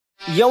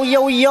Yo,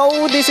 yo,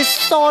 yo, this is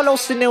Sol,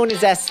 also known as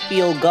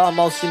Espiel Gum,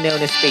 also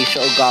known as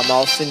Facial Gum,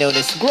 also known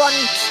as Grunt.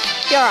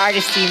 Your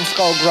artist team's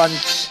called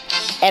Grunt.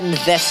 And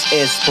this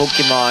is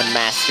Pokemon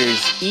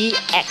Masters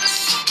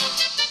EX.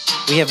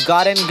 We have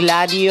gotten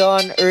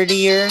Gladion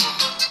earlier,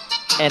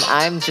 and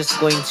I'm just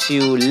going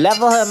to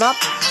level him up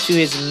to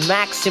his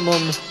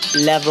maximum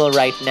level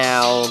right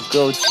now.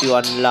 Go to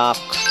unlock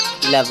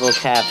level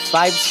cap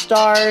 5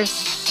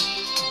 stars.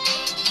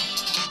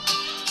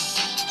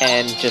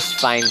 And just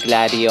find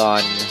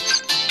Gladion.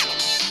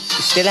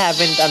 We still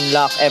haven't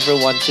unlocked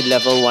everyone to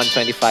level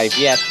 125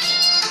 yet.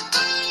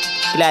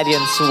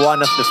 Gladion's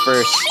one of the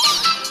first.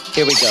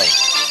 Here we go.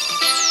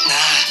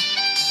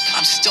 Nah,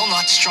 I'm still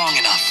not strong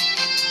enough.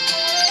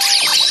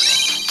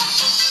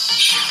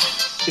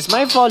 Is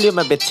my volume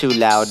a bit too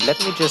loud? Let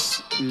me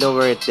just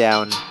lower it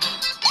down.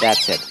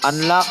 That's it.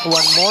 Unlock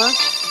one more.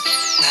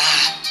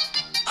 Nah,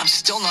 I'm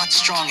still not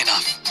strong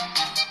enough.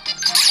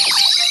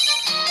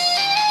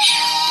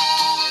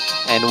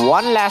 And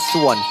one last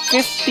one.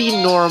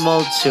 50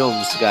 normal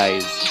tomes,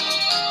 guys.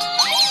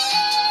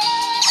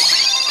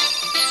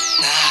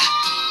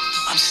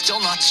 Nah, I'm still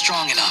not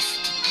strong enough.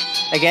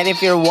 Again,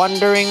 if you're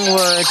wondering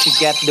where to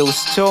get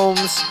those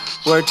tomes,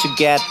 where to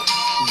get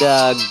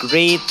the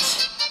Great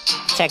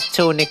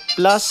Tectonic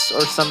Plus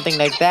or something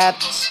like that,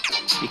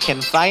 you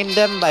can find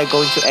them by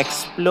going to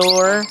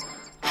Explore,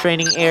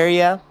 Training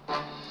Area,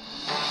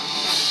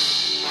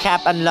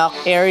 Cap Unlock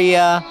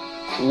Area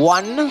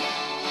 1.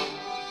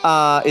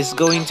 Is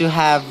going to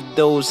have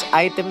those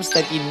items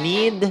that you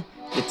need.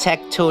 The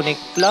Tectonic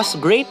Plus,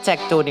 Great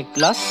Tectonic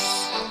Plus.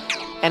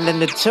 And then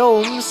the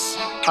tomes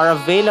are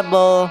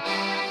available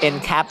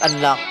in Cap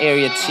Unlock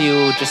Area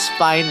 2. Just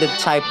find the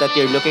type that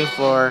you're looking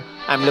for.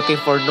 I'm looking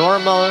for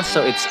normal,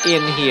 so it's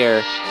in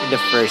here in the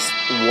first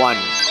one.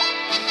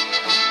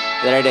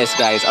 There it is,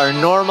 guys. Our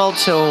normal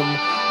tome,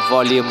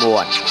 volume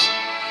 1.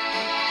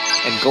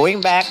 And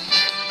going back,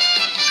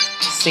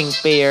 sync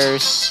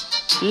pairs,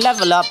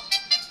 level up.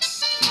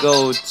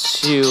 Go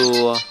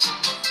to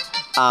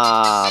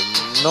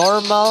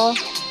normal,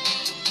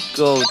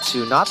 go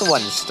to not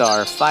 1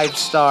 star, 5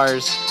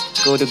 stars,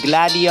 go to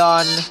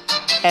Gladion,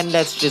 and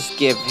let's just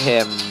give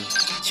him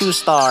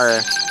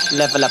 2-star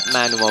level up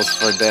manuals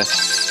for this.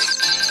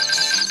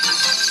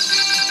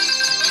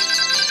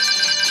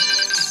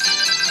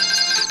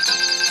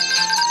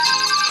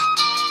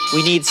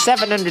 We need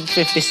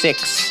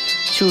 756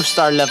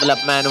 2-star level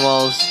up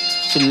manuals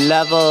to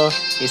level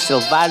his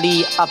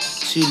SILVALLY up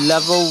to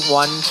level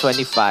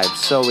 125.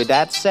 So with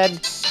that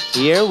said,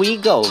 here we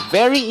go.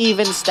 Very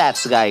even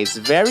stats, guys.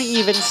 Very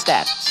even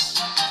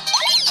stats.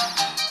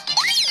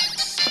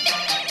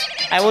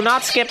 I will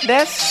not skip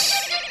this.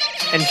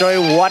 Enjoy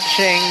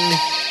watching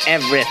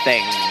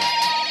everything.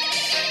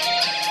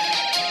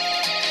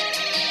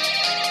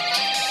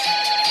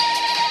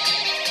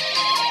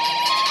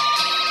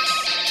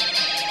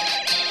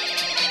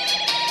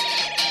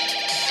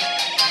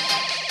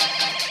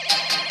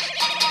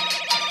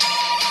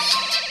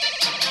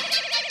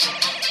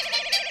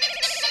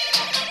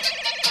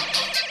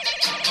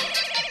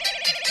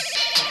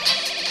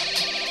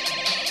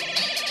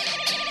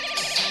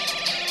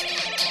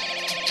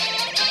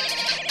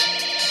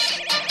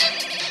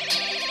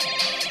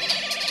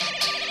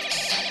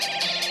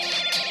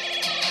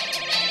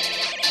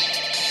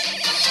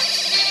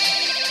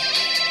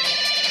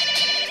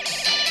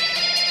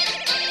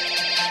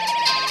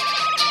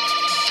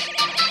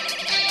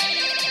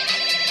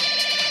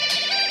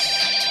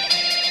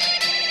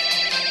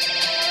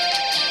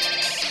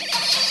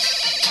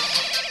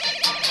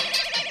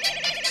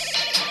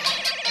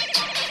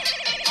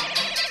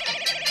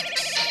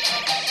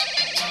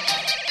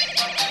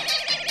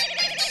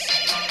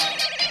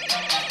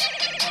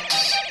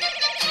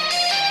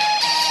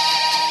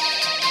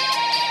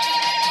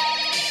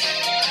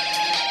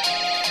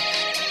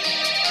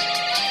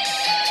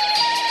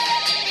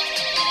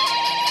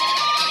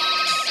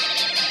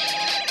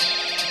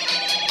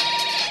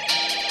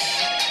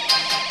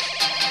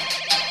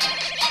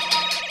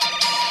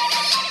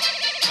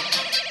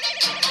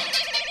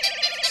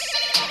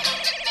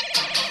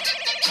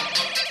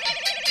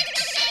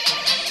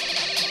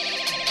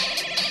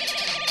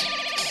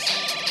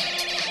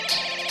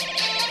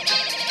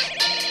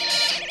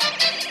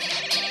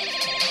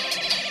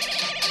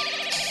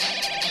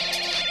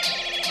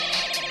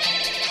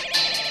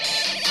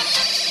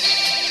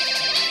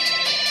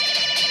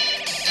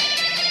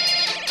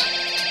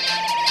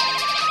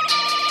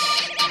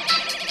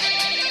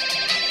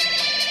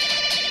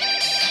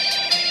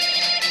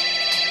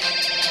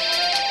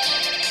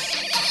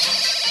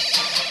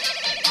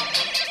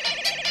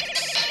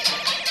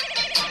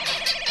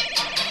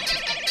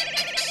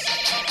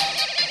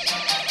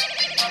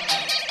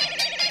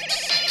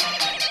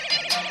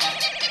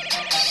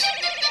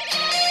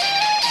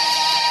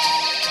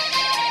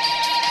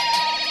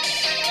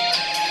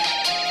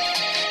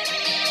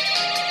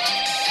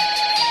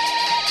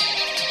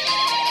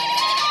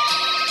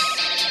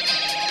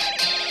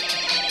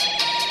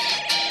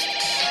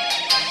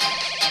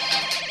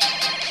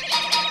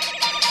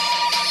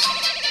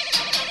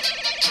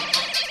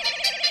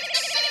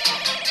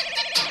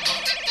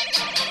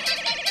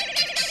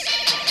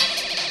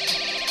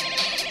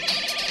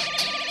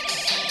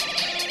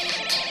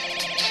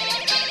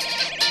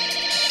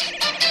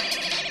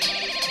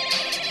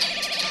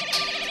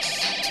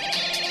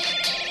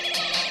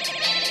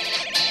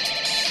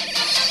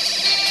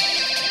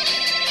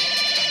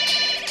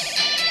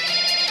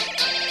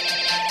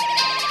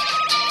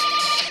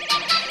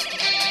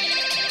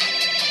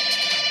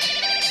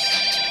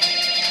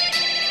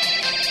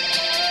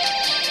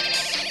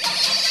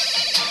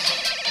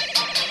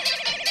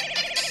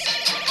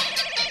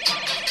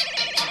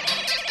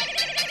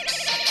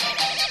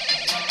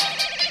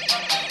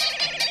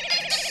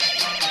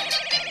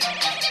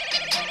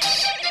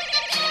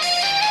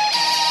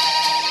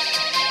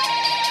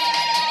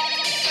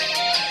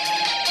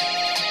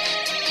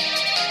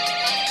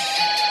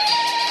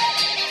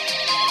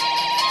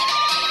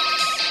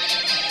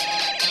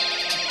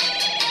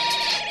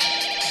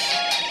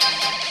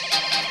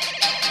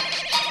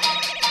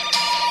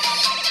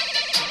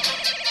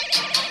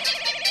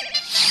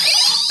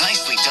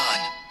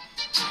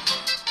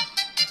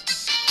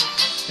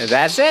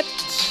 That's it.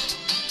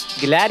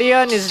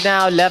 Gladion is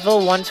now level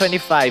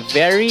 125.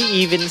 Very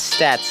even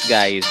stats,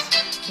 guys.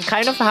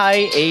 Kind of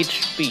high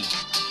HP.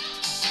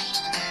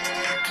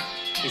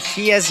 Is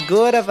he as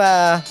good of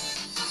a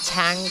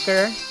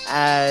tanker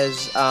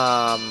as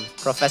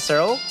Professor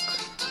Oak?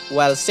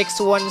 Well,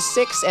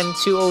 616 and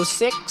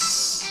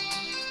 206.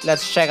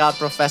 Let's check out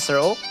Professor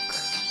Oak.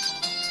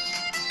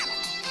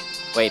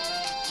 Wait.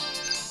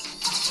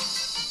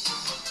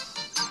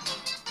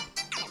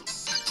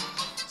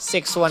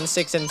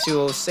 616 and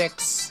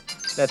 206.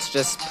 Let's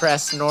just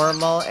press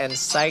normal and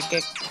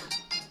psychic.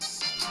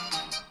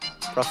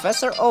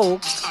 Professor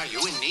Oak Are you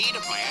in need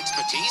of my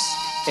expertise?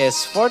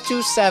 is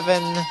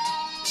 427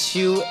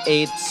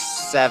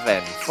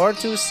 287.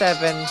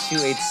 427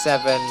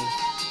 287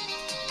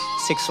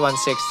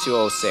 616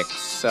 206.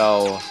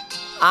 So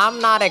I'm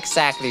not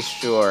exactly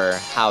sure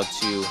how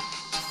to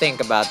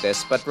think about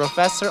this, but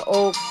Professor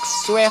Oak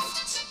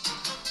Swift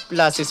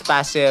plus his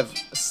passive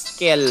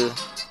skill,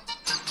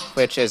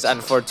 which is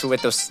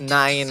Unfortuitous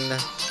 9,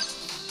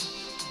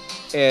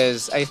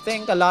 is, I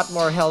think, a lot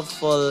more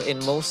helpful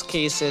in most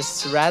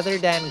cases rather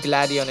than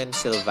Gladion and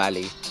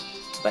SILVALLY.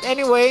 But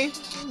anyway,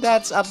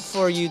 that's up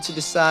for you to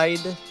decide.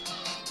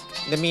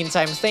 In the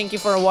meantime, thank you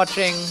for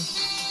watching.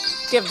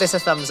 Give this a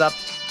thumbs up,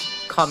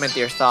 comment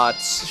your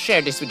thoughts,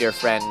 share this with your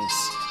friends,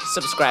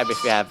 subscribe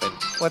if you haven't.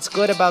 What's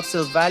good about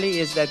SILVALLY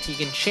is that he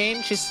can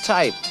change his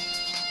type.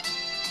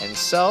 And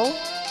so,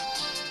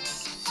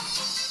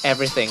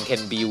 everything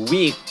can be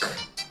weak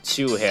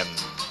to him.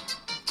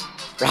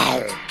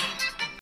 Rawr.